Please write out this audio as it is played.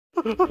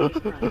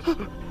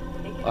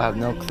I have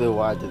no clue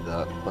why I did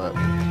that, but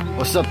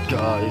what's up,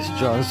 guys?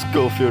 John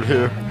Schofield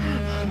here.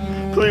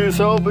 Please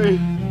help me.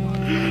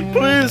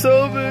 Please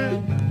help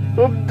me.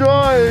 I'm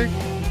dying.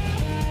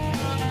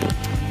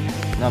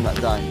 No, I'm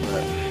not dying,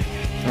 but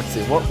let's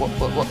see. What?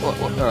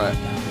 Alright.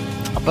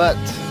 But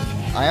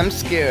I am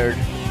scared.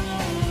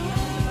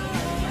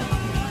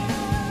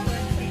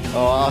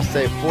 Oh, I'll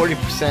say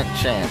 40%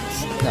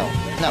 chance. No,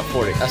 not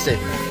 40. I say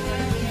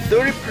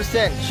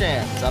 30%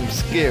 chance I'm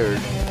scared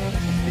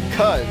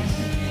because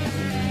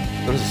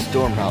there's a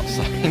storm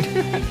outside.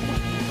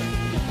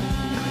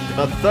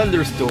 A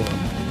thunderstorm.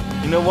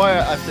 You know why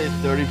I say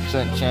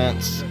 30%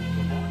 chance?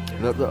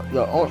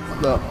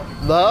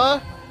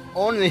 The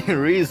only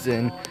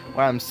reason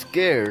why I'm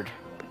scared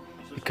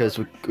because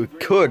we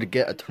could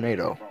get a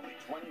tornado.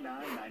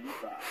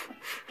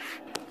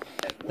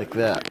 Like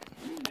that.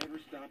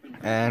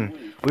 And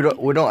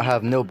we don't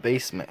have no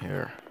basement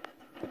here.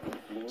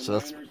 So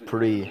that's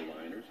pretty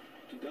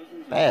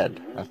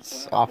bad.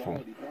 That's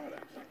awful.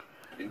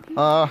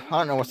 I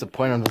don't know what's the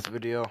point of this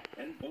video.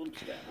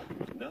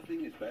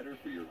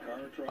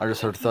 I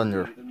just heard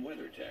thunder.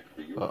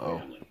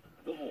 Uh-oh.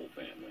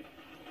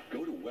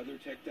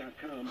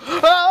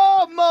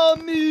 Ah,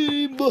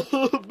 mommy!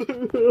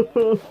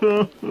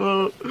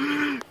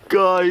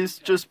 Guys,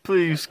 just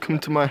please come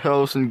to my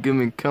house and give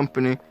me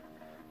company.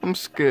 I'm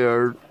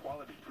scared.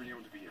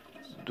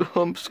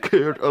 I'm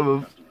scared of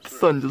a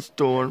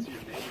thunderstorm.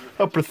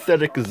 How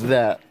pathetic is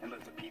that?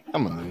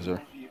 I'm a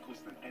loser.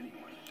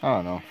 I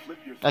don't know.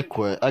 I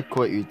quit. I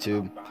quit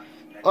YouTube.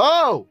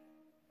 Oh!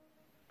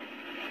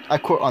 I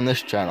quit on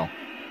this channel.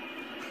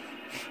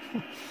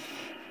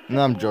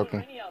 No, I'm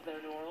joking.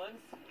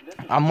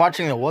 I'm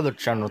watching the Weather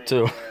Channel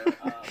too.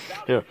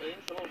 Here,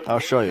 I'll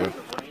show you.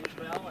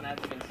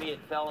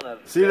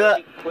 See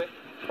that?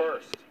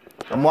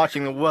 I'm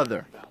watching the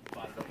weather.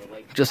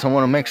 Just I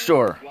want to make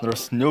sure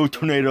there's no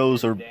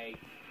tornadoes or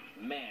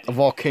a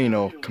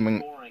volcano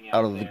coming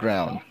out of the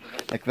ground.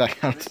 Like that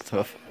kind of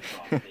stuff.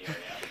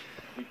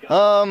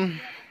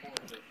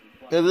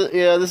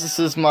 Yeah, this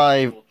is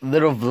my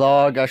little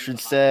vlog, I should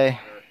say.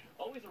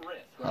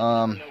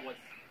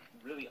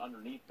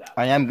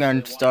 I am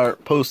going to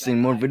start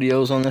posting more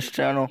videos on this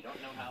channel,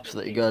 so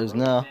that you guys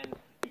know.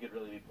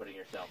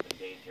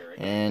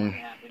 And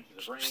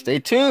stay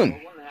tuned.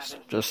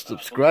 Just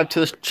subscribe to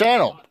this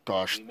channel.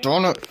 Gosh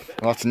darn it,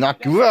 I'll have to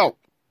knock you out.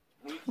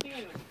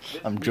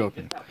 I'm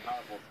joking.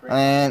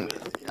 And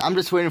I'm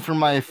just waiting for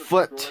my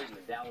foot,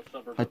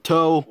 my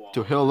toe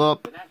to heal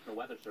up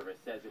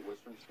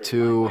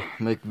to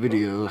make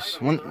videos.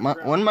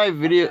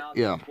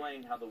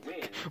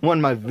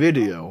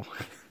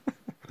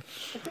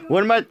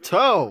 When my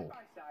toe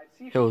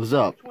heals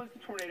up,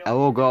 I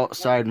will go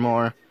outside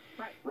more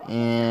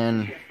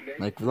and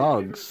make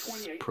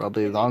vlogs,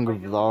 probably longer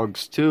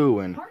vlogs too,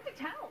 and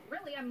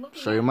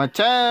show you my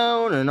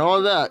town and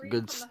all that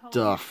good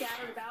stuff.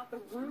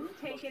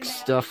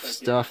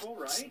 Stuff.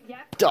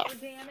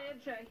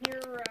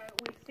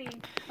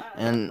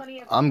 And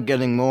I'm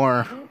getting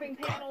more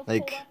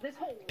like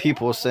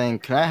people saying,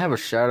 "Can I have a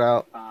shout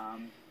out?"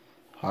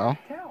 Well,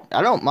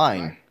 I don't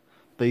mind.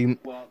 But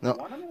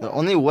the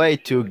only way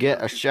to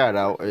get a shout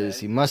out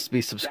is you must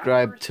be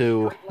subscribed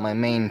to my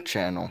main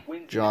channel,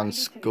 John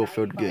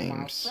Schofield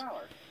Games.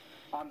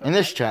 In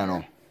this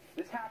channel.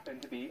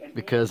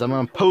 Because I'm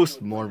going to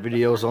post more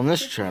videos on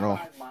this channel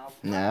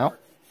now.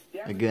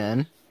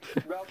 Again.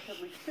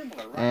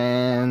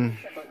 And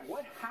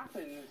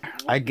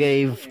I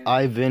gave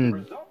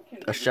Ivan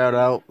a shout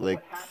out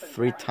like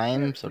 3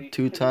 times or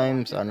 2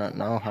 times. I don't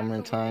know how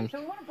many times.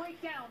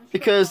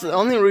 Because the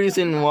only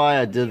reason why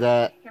I did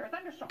that,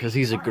 because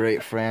he's a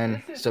great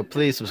friend, so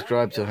please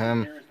subscribe to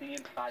him.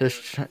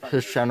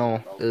 His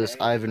channel is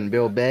Ivan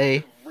Bill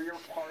Bay,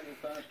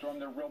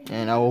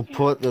 and I will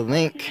put the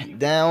link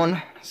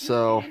down.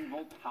 So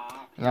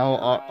now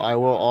I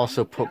will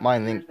also put my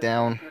link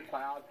down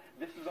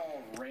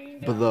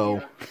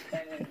below.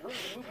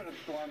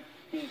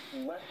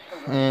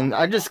 And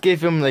I just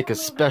gave him like a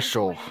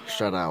special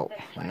shout out,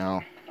 you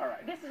know.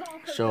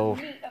 So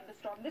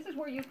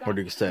what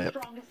do you say?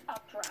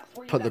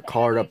 Put the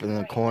card up in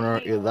the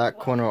corner, either that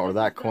corner or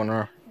that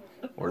corner,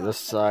 or this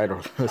side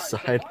or this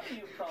side.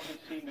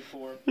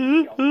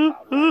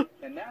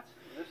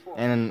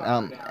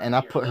 And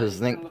I put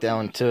his link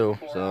down too.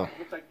 So,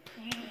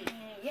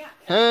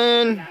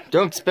 and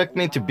don't expect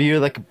me to be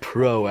like a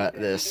pro at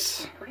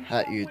this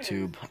at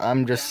YouTube.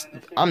 I'm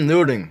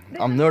nerding.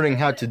 I'm learning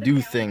how to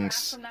do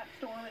things.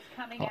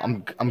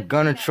 I'm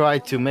gonna try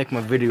to make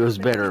my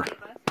videos better.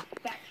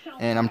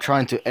 And I'm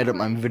trying to edit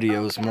my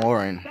videos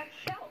more and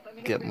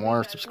get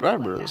more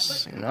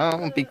subscribers, you know,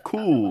 it'd be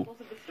cool.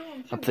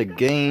 I play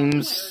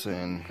games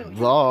and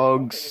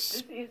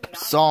vlogs,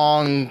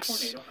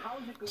 songs,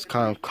 it's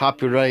kind of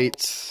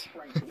copyrights,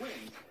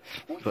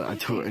 but I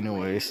do it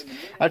anyways.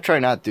 I try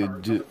not to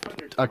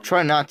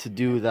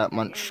do that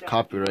much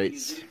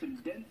copyrights.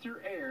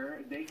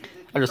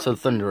 I just said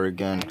thunder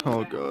again.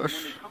 Oh gosh.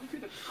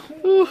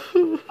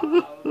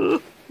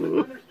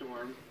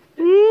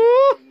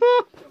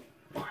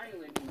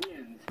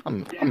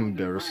 I'm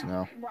embarrassed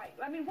now.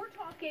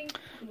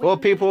 Well,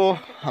 people,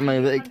 I'm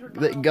gonna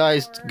let you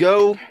guys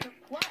go.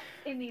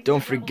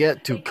 Don't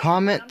forget to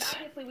comment,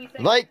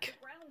 like,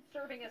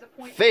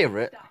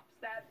 favorite,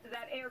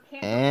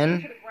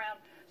 and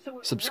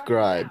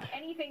subscribe.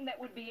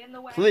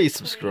 Please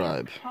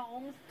subscribe.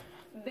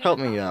 Help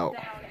me out.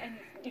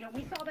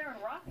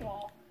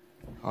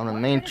 On the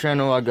main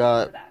channel, I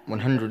got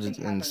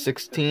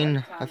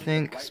 116, I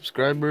think,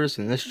 subscribers.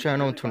 In this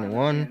channel,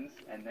 21.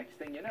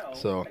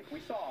 So,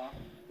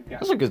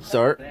 that's a good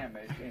start.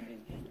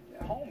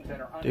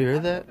 Do you hear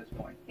that?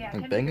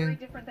 Like banging?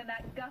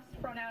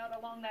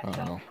 I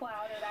don't know.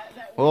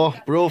 Well,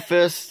 bro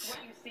fists.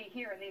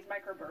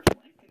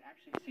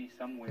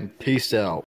 And peace out.